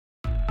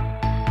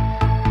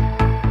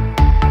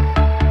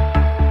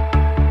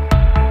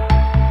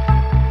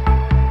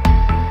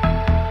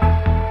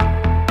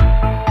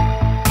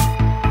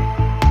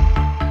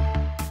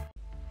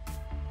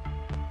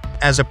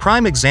As a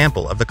prime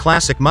example of the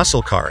classic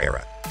muscle car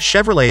era,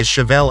 Chevrolet's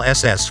Chevelle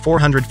SS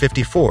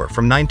 454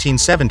 from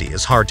 1970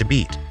 is hard to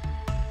beat.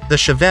 The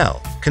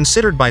Chevelle,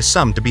 considered by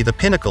some to be the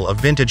pinnacle of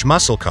vintage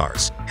muscle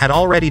cars, had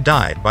already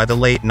died by the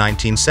late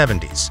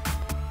 1970s.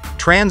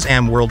 Trans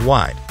Am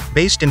Worldwide,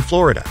 based in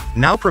Florida,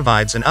 now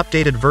provides an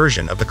updated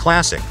version of the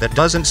classic that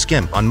doesn't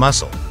skimp on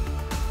muscle.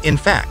 In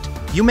fact,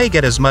 you may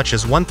get as much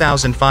as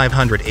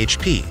 1,500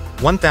 HP,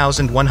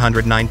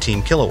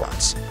 1,119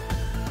 kilowatts.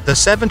 The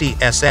 70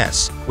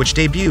 SS, which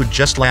debuted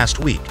just last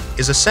week,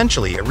 is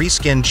essentially a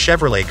reskinned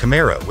Chevrolet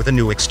Camaro with a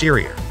new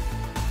exterior.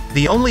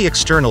 The only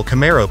external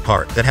Camaro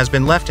part that has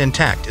been left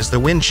intact is the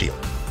windshield.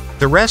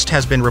 The rest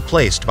has been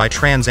replaced by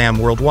Trans Am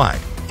Worldwide,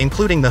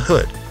 including the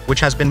hood, which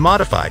has been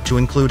modified to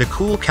include a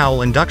cool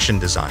cowl induction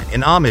design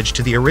in homage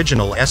to the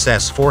original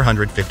SS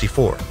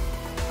 454.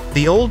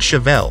 The old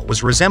Chevelle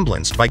was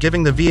resemblanced by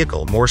giving the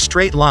vehicle more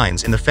straight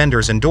lines in the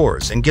fenders and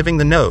doors and giving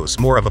the nose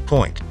more of a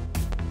point.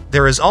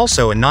 There is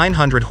also a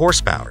 900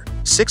 horsepower,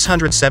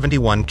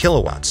 671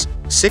 kilowatts,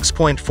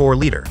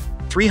 6.4-liter,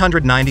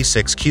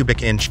 396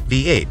 cubic inch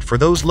V8 for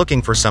those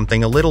looking for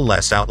something a little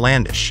less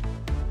outlandish.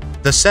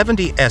 The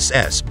 70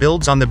 SS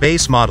builds on the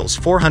base model's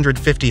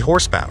 450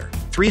 horsepower,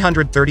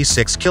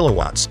 336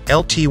 kilowatts,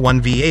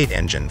 LT1 V8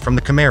 engine from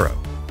the Camaro.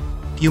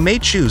 You may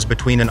choose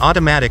between an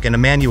automatic and a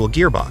manual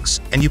gearbox,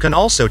 and you can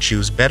also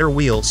choose better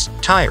wheels,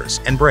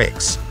 tires, and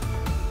brakes.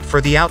 For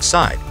the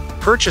outside,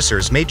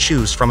 purchasers may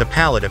choose from a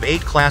palette of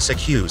 8 classic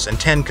hues and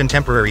 10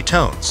 contemporary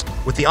tones,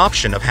 with the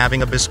option of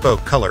having a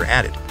bespoke color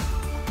added.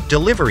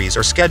 Deliveries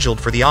are scheduled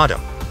for the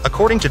autumn,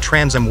 according to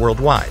Trans Am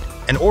Worldwide,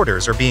 and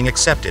orders are being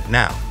accepted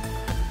now.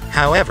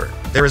 However,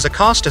 there is a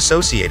cost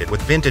associated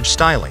with vintage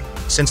styling,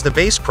 since the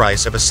base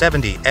price of a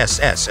 70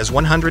 SS is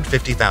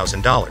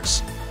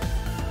 $150,000.